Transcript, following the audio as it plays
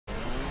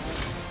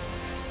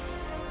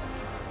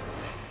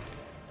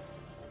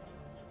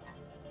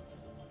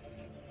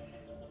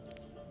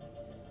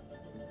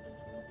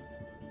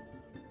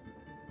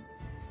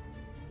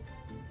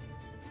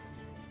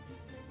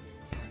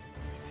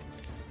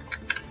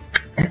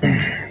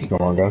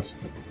going on, guys?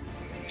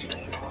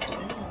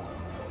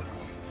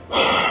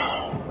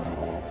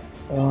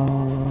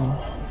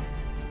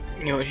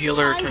 You know,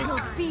 healer I tank.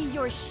 will be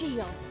your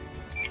shield.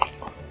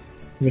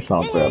 It's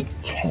not that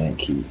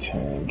tanky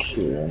tank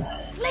here.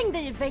 Släng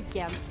dig I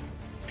väggen.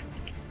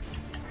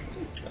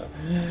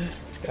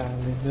 God,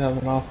 we have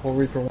an awful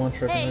Reaper one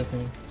trick and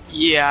everything.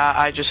 Yeah,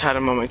 I just had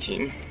him on my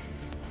team.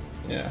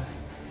 Yeah.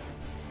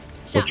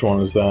 Which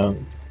one is that?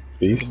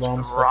 Beast?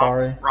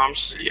 Safari.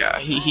 Rom's, yeah,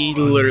 he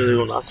literally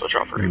will not switch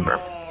off for Reaper.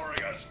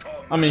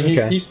 I mean,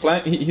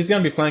 he's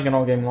gonna be flanking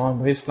all game long,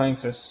 but his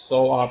flanks are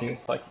so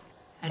obvious. Like,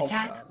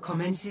 attack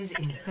commences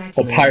in 30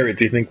 Well, Pirate,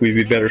 do you think we'd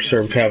be better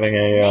served having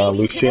a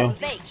Lucio?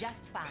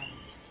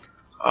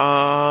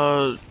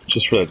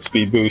 Just for that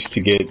speed boost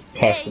to get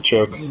past the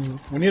choke.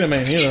 we need a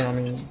main healer. I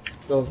mean,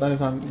 still Zen is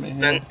not main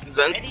healer.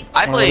 Zen,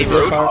 I play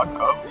Roadhog.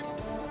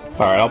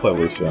 Alright, I'll play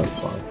Lucio, that's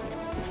fine.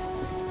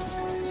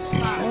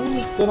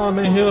 Still not a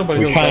main healer, but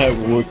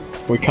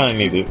We kinda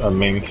need a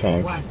main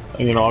tank.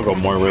 You know, I'll go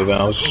Moira then.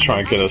 I was just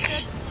trying to get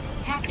us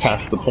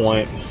past the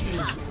point.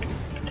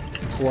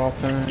 12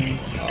 turns.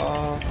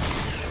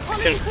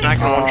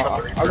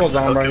 I'll go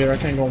down right here. I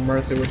can't go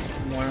Mercy with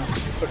Moira.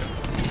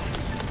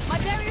 My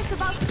barrier's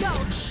about to go.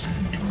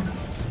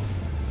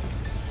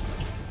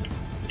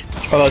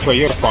 Oh, that's right,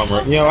 you have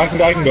farmer. You know, I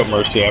can go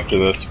Mercy after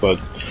this, but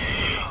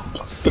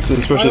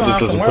especially if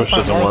this push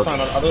doesn't work.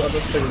 I'll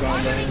just take it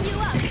down there.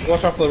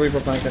 Watch out for the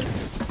Reaper flanking.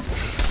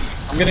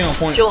 I'm getting on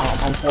point.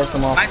 I'm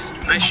forcing him off.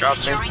 Nice shot,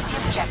 man.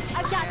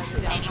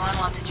 Anyone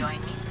want to join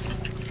me?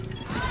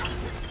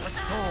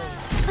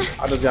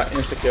 I just got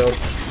insta-killed.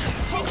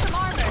 Take some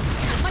armor.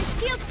 My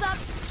shield's up.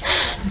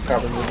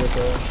 Carbon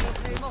ridiculous.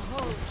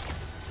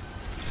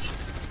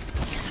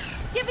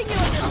 Giving you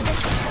a little bit.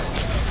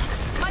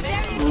 My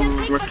barrier can't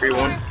take much 3-1.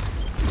 more.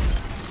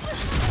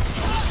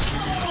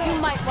 You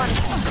might want to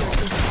keep your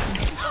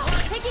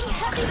distance. Taking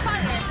heavy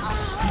fire.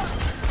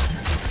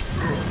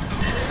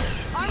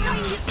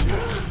 Armoring you.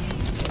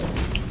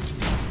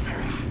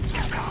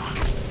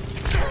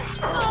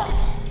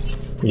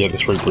 Yeah,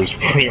 this Reaper is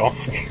pretty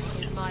awful.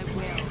 It's my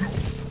will.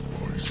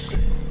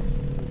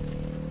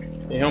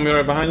 You heal me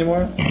right behind you,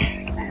 Moira?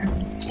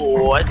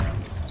 What?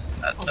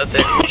 That's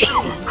it.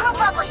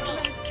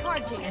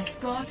 Charging.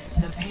 escort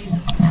the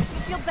payload.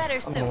 Feel better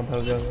I'm soon. going to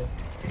the other.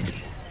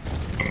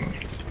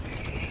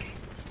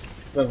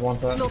 There's one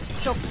shot.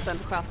 Låt proffsen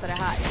sköta det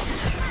här.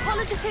 Håll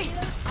lite tyst.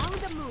 On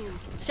the move.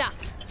 Tja.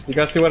 You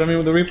guys see what I mean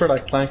with the Reaper?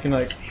 Like, flanking,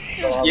 like...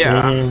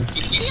 Yeah,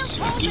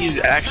 he's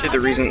actually the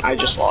reason I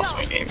just lost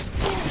my game.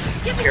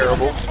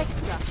 Terrible.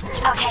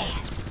 Okay.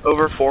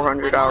 Over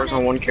 400 hours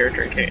on one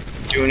character and can't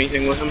do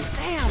anything with him.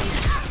 Damn.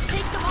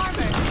 Take some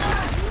armor.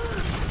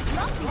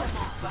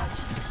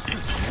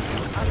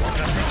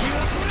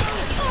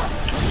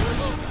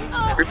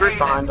 Reaper's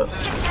behind us.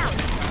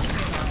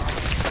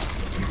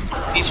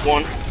 He's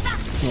one.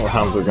 Oh,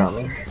 hounds are got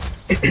me.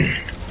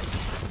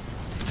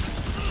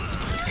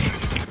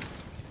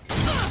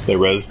 They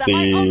res the...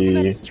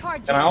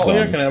 Can I ult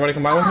here? Can anybody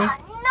come by with me?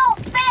 No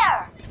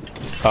fair.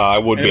 I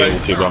would be able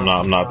to, but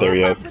I'm not there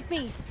yet.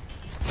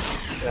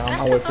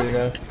 Yeah, I'll wait for you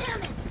guys.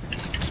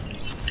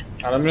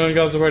 Alright, let me know you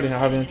guys are ready. I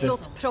have you in case.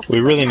 We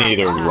really need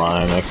a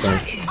Ryan, I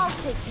think. I'll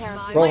take care of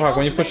Roadhog,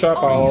 when you push up,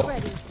 I'll...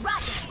 ready.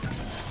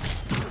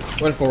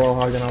 Wait for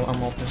Roadhog and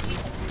I'm ulting.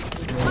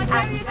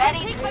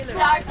 Ready to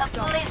start a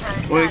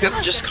blizzard. Well, we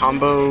could just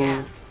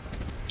combo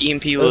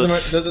EMP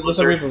There's a with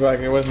Reaper back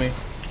here with me.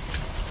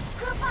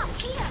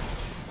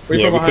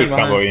 Reaper Yeah, we behind, could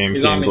combo EMP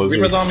He's on and me. Blizzard.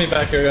 Reaper's on me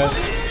back here, guys.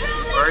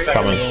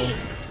 Coming.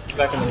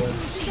 Back in the room.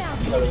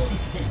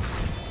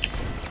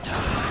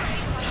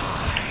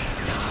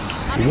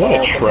 What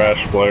a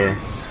trash player.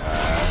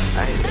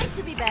 Meant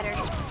to be better.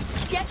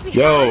 Get behind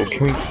Yo, me.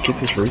 can we get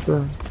this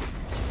Reaper?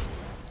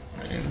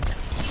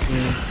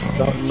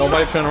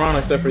 Nobody turn around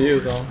except for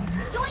you, so.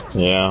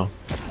 Yeah.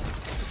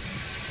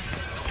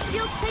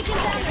 Shield taken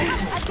down.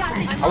 I've got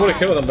it. I would've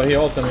killed him, but he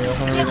ulted me. That's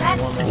the only reason I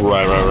won that.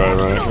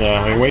 Right.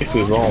 Yeah, he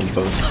wasted his ult,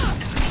 but...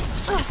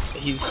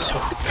 He's so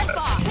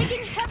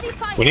Taking heavy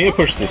fire. We need to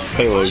push this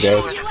payload,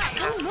 guys.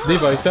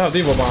 Devo, you still have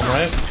Devo bomb,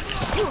 right?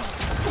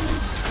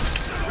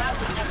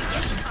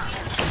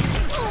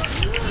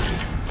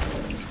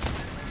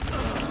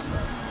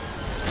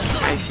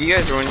 I see you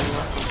guys running.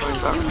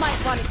 You might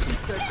want to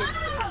keep your distance.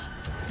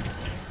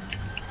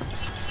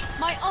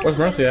 My Where's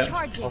Mercy at?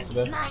 charging. Off the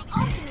bed.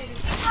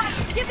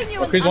 Giving you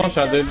McCree's one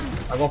shot, dude.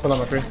 antidote. I'm going for that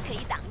McCree.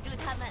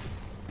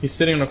 He's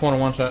sitting in the corner,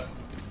 one shot.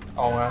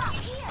 Oh, wow.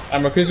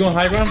 And McCree's going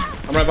high ground?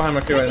 I'm right behind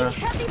McCree right now.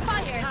 Heavy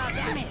fire.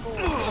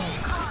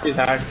 He's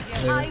hacked.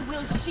 I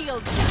will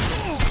shield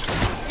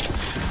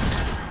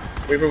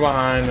you. Reaper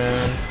behind,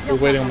 man. He's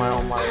waiting on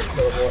my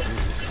teleport.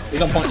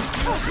 He's on point.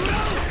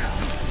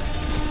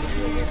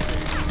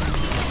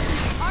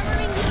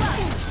 Armoring you up.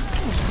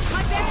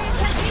 My barrier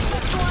can't take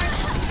much more.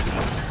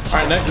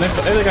 Alright, next,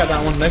 hey, they got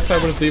that one. Next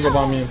fight with Devo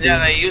bomb me.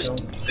 Yeah,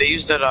 they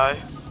used that eye.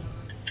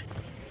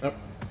 Yep.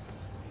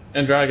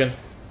 And Dragon.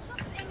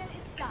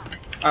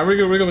 Alright,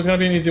 Rigo, it's gonna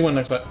be an easy win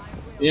next fight.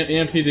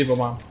 EMP Devo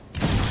bomb.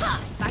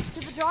 Back to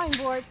the drawing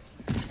board.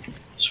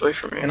 Just wait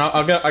for me. And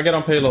I get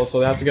on payload, so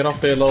they have to get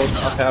off payload.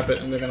 I'll tap it,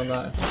 and they're gonna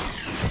die.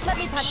 Let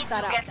me touch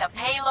that up. Get the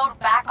payload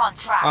back on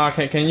track.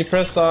 Can you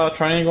press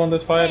triangle in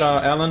this fight,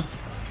 Alan?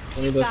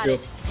 We need those Got it.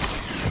 shields.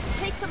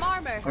 Take some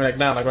armor. I mean, like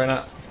now, like right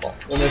now. Oh,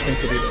 we're missing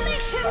to do Leave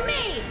this. to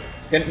me.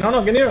 Get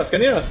near us,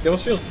 get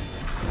us shield.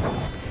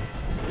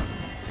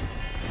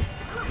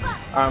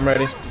 I'm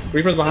ready.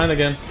 Reaper's behind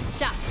again.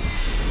 Shot.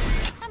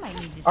 I might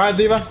need this. Alright,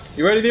 Diva.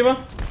 You ready, Diva?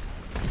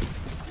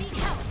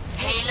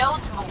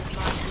 Payload moving.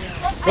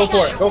 Go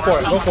for it, go for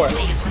it, go for it.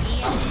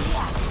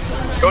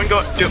 Go,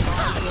 do.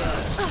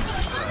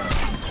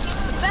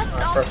 Best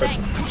of perfect.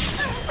 thanks.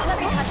 Let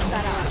me touch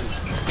that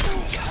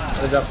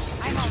up. Good job.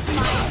 I'm on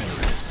fire.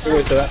 Good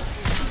wait to that.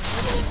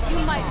 You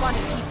might want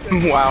to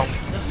keep your Wow.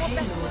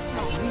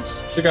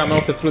 She got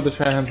melted through the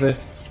transit.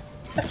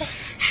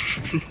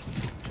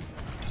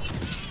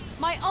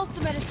 My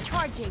ultimate is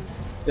charging.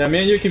 Yeah, me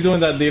and you keep doing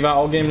that Diva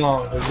all game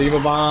long. The Diva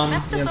bomb,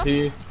 That's the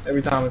EMP,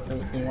 every time it's in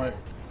team wipe.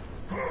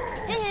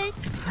 Hey.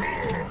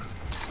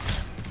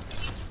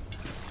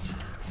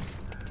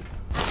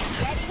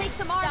 Take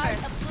some armor.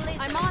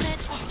 I'm on it.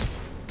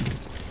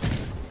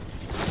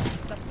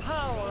 The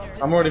power.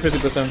 I'm already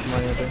 50% for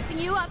my EMP. Fixing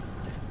you up.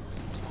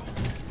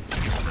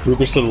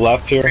 Reaper's to the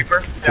left here.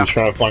 Reaper? He's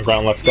trying to flank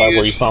around left side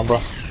where you saw him, bro.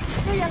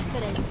 Who else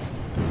today?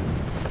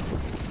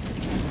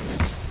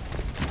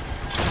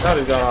 That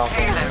is off.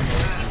 He's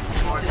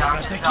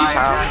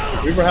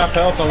out. Reaper half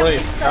health on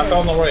Wraith. Half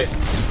health on Wraith.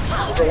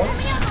 Reaper one.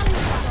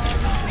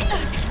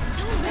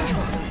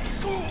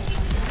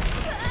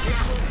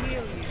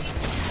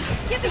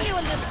 Giving you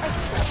a little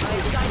extra.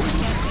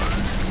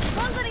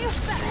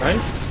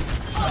 Nice.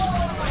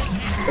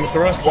 Finish the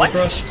rest. What?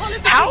 Finish the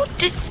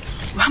rest.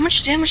 How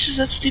much damage does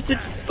that stupid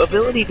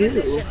ability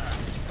do?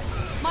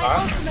 My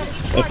ultimate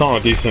is It's on a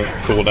decent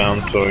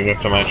cooldown, so you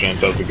have to imagine it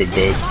does a good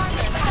bit.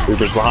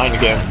 Reaper's behind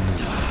again.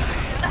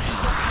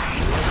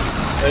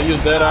 They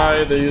use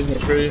Deadeye, they use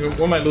McCree.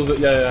 We might lose it.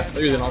 Yeah,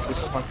 they're using ulti,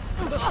 so fine.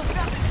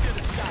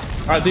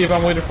 Alright, Deep,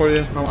 I'm waiting for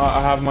you.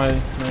 I have my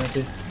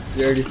EMP.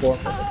 You're 84.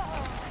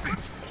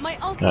 My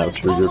ultimate That's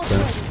is pretty good, almost man.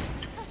 ready.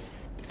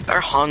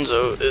 Our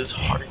Hanzo is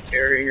hard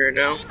carrying right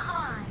now.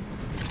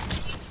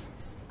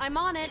 I'm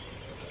on it.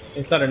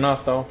 It's not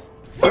enough, though.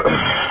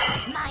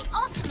 My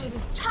ultimate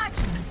is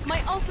charging.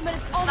 My ultimate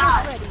is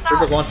almost ready.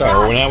 Reaper one shot.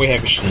 Alright, well now we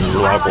have a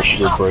reliable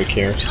shield break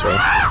here, so...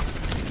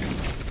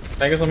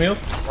 Can I get some heals?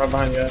 Right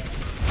behind you guys.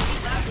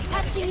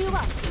 Catching you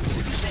up.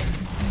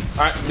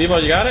 Alright, Devo,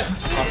 you got it? Oh,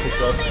 too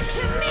close.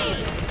 To me.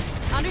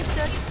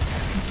 Understood.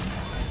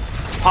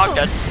 Hog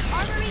dead.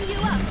 Armoring you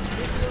up.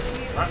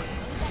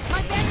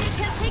 My barrier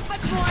can't take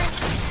much more.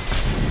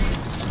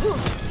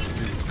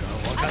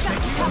 I've got you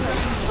covered.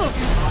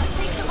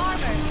 Take some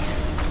armor.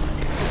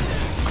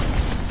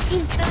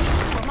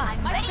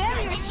 My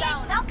barrier's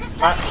down.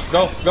 Alright,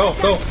 go.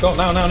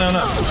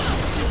 Now.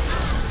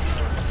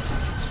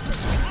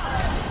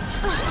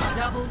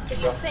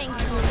 Thank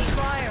you.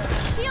 Fire.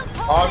 Shield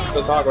Hog,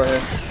 the hog right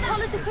here.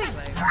 Call it the creep.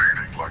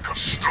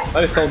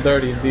 That is so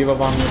dirty. Diva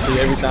bomb me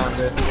every time,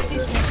 dude.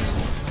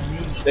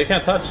 They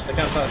can't touch.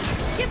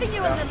 Giving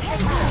you a little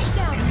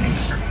extra.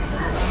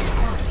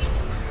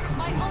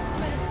 My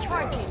ultimate is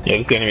charging. Yeah,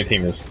 this enemy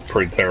team is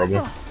pretty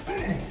terrible.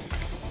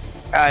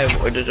 I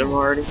avoided him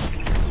already.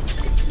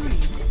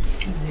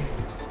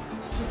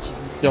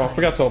 Yo, I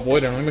forgot to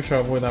avoid him. Let me make sure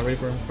I avoid that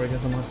Reaper before he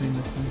gets on my team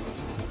next time.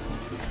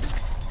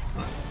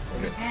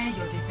 Prepare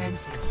your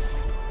defenses.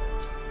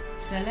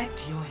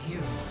 Select your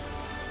hero.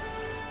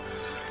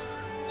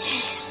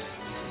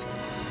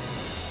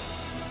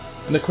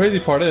 And the crazy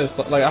part is,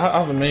 like, I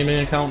have a main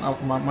account.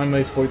 My main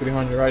is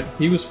 4300, right?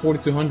 He was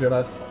 4200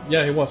 last.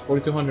 Yeah, he was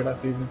 4200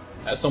 last season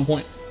at some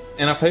point.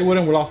 And I played with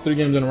him. We lost 3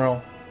 games in a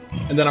row.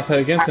 And then I played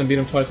against him, beat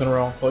him twice in a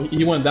row. So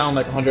he went down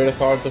like 100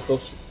 SR just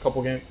those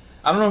couple games.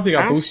 I don't know if he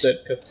got boosted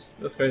because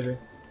that's crazy.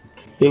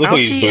 He looks I like don't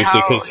he's see boosted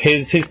how- because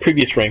his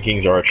previous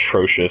rankings are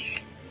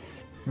atrocious.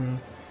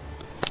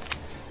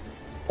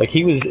 Like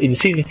he was in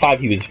season 5,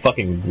 he was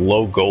fucking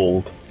low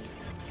gold.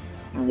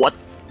 What?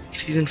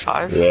 Season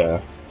 5? Yeah.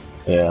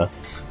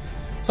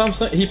 So I'm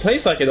saying he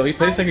plays like it though. He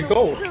plays like a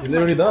gold. He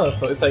literally does.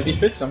 So it's like he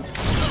fits him.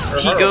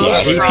 He goes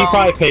Yeah, he from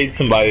probably paid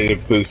somebody to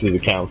boost his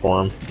account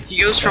for him. he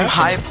goes from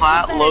high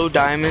plat, low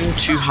diamond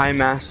to high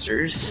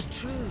masters.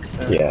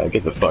 Yeah,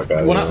 get the fuck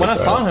out of When here. I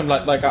saw him,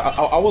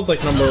 I was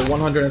like number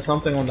 100 and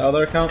something on the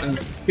other account, and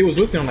he was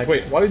with me. I'm like,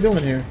 wait, what are you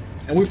doing here?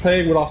 And we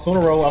played, we lost 2 in a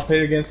row. I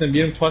played against him,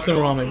 beat him twice in a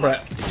row. I'm like,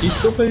 Brett, he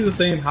still plays the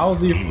same. How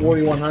is he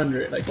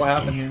 4100? Like, what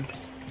happened here?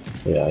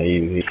 Yeah,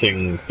 he's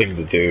seen thing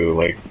to do.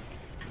 Like,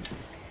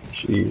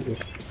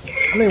 Jesus.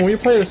 I mean, when you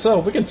play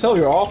yourself, we can tell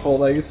you're awful.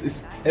 Like,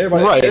 it's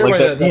everybody. Right,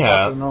 everybody like that. Yeah.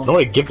 talks knows.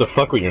 Nobody gives a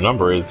fuck what your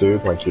number is,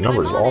 dude. Like your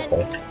number is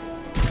awful.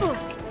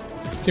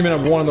 Keeping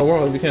number 1 in the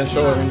world, you can't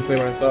show it when you play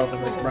by yourself.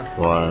 It's like, bruh.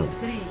 Right.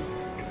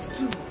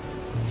 3, 2,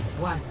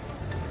 1.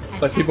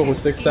 It's like people who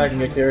 6 stack and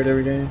get carried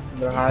every game.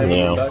 They're high.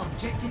 Yeah. Stack.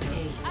 Objective A.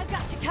 I've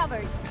got you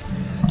covered.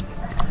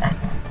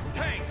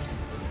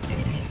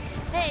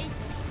 Hey.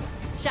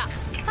 Shot.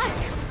 Hi.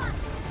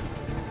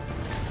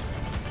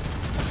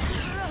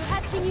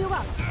 Catching you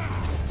up.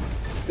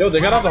 Yo, they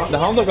got off. The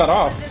Hondo got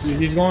off.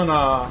 He's going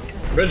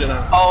Brigitte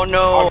now. Oh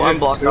no, I'm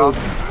blocked off.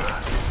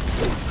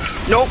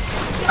 Nope.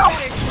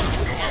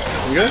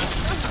 You good?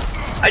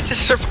 I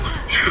just survived.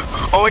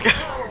 Oh my god.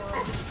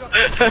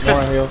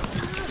 More heal.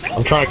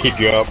 I'm trying to keep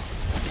you up.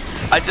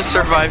 I just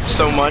survived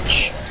so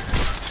much.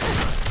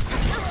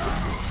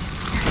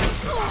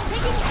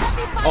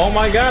 Oh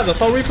my god,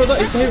 that's all Reaper.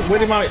 He's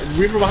waiting my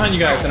Reaper behind you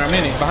guys and our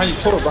mini. Behind you,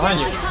 total behind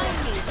you.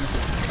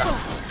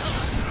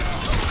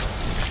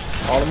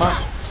 All them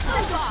out.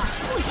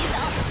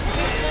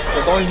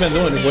 That's all he's been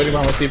doing is waiting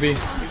behind my TP.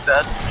 He's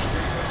dead.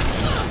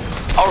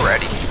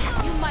 Already.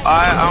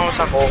 I almost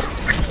have ult.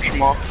 I can beat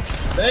him off.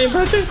 Dang,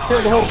 Brigitte,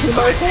 kill the whole team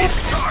by yourself.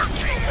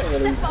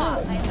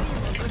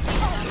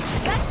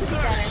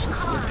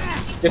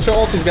 Get your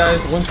ultis, guys.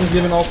 Winston's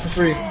giving ult for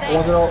free. I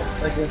want it all.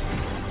 Thank you.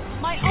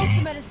 My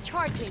ultimate is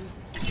charging.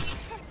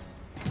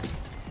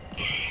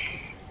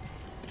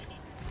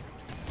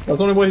 That's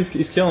the only way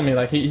he's killing me.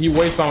 Like he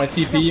waits by my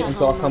TP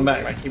until I'll come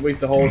back. Like he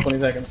wastes the whole 20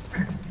 seconds.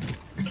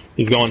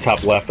 He's going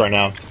top left right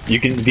now. You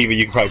can, Diva,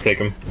 you can probably take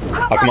him.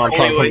 I'll come on,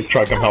 try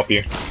to come help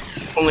you.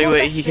 Only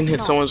way he can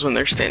hit someone is when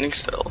they're standing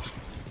still.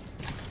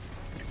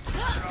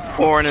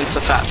 Or an insta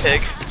fat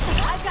pig.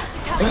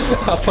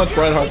 I punched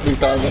Reinhardt 3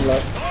 times and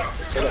left.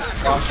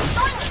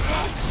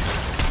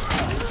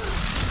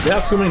 We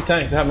have too many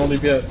tanks, they have no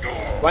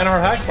DPS.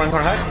 Reinhardt hack,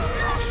 Reinhardt hack.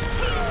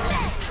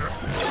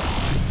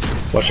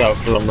 Watch out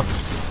for them.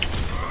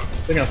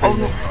 Oh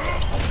no.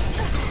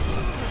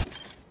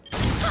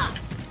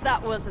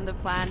 That wasn't the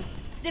plan.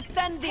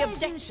 Defend the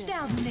objective.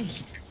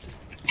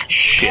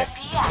 Shit.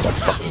 That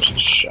fucking just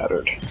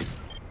shattered.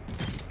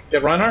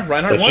 Get Reinhardt,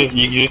 Reinhardt one.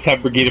 You just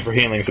have Brigitte for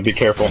healing, so be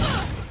careful.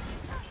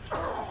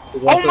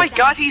 Oh my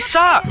god, he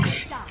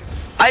sucks!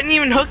 I didn't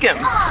even hook him.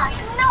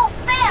 No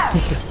fair.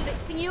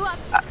 Fixing you up.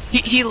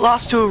 He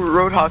lost to a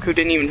Roadhog who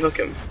didn't even hook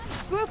him.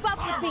 Group up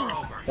with me.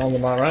 Down the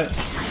line, right?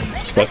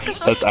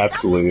 That's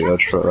absolutely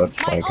that's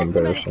like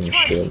embarrassing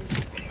shit.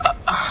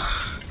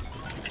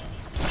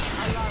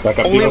 Back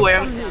up,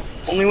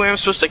 Only way I'm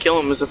supposed to kill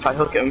him is if I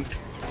hook him.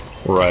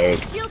 Right.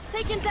 Shield's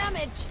taking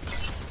damage.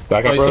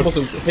 Back Oh, up, you're bro.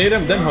 supposed to hit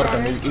him, then hook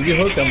him. If you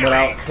hook him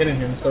without hitting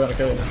him, you still gotta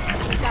kill him.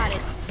 Got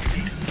it.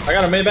 I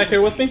got a maid back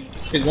here with me.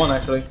 She's one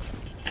actually.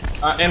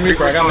 And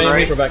Reaper, I got main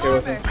Reaper back here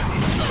with me.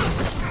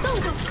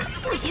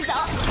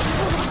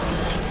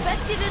 Bet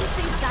you didn't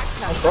think that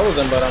I close. froze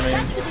them, but I mean,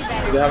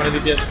 do they have any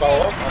DPS to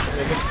follow up? I think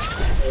they do.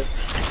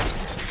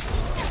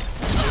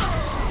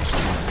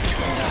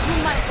 You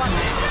might want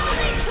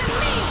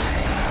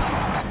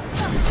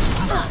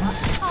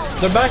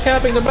They're back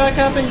capping, they're back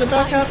capping, they're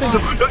back capping. I'm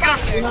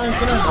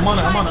on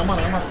it.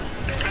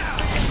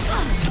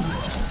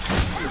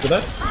 Is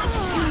that?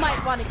 You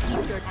might want to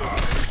keep your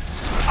distance.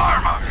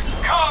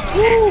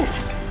 Woo!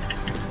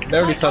 They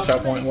already touched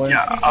that point, boy.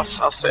 Yeah,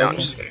 I'll stay on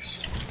just in case.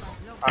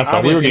 I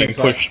thought we were getting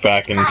pushed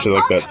back into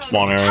like that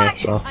spawn area,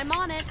 so. I'm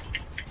on it.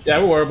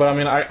 Yeah, we were, but I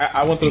mean,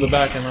 I went through the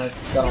back and I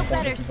got on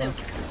Better point. soon.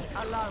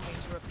 Allow me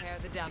to repair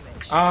the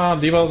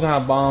damage. Diva doesn't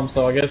have bombs,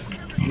 so I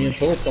guess me and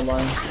Tor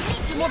combine.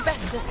 More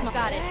bets this month.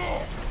 Got it.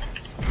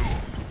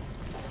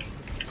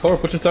 Tor,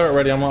 put your turret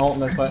ready. I'm on ult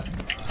next fight.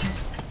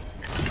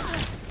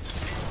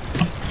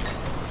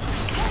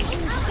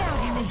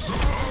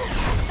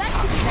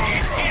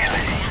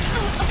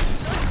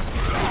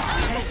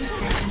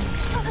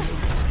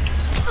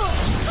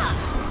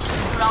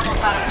 We're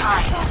almost out of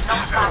time. No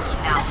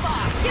slacking now.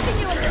 Giving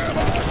you a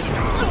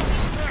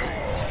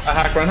I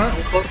hack Reinhardt.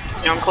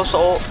 Yeah, I'm close to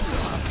ult.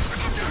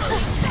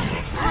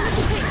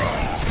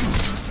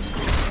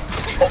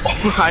 Oh,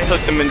 I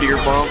hooked him into your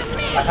bomb.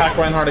 I hack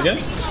Reinhardt again.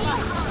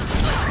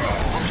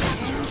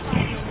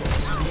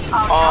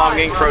 Oh, I'm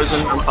getting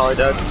frozen. I'm probably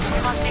dead.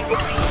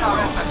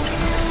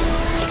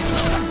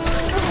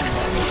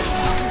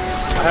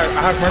 I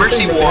hack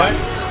Mercy one.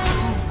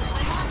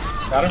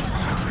 Got her.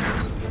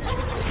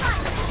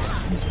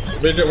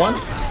 Brigitte one.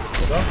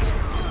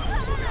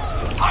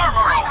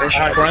 I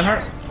hack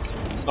Reinhardt.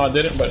 No, I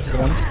didn't, but he's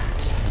one.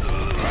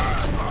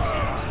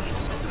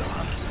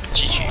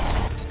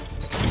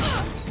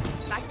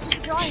 back to the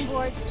drawing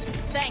board.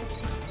 Thanks.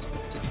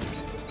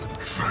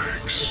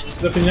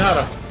 The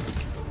pinata.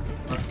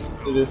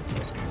 It is.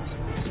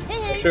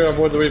 Hey. Sure,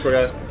 avoid the Reaper,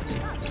 guys.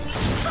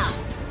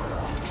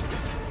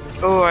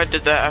 Oh, I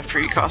did that after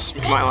you cost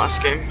me my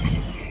last game.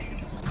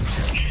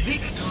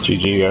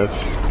 GG,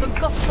 guys. So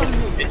go from me.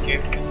 Thank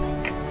you.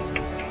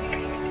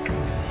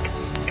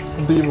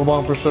 Diva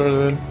bomb for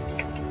sure, dude.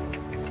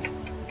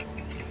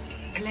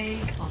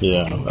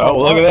 Yeah. Oh,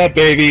 look at that,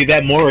 baby.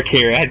 That Morik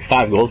here. I had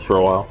 5 goals for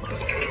a while.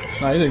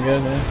 Nah, you did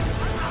good, man.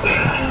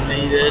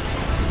 You did.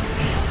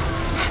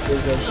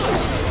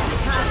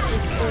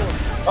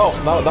 Oh,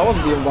 that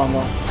wasn't Diva bomb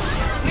though.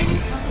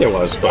 It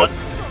was, but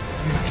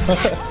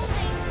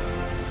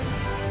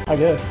I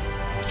guess.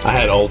 I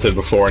had ulted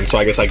before, and so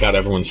I guess I got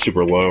everyone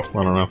super low. I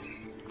don't know.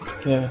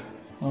 Yeah.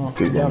 Oh,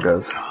 Good game,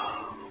 guys.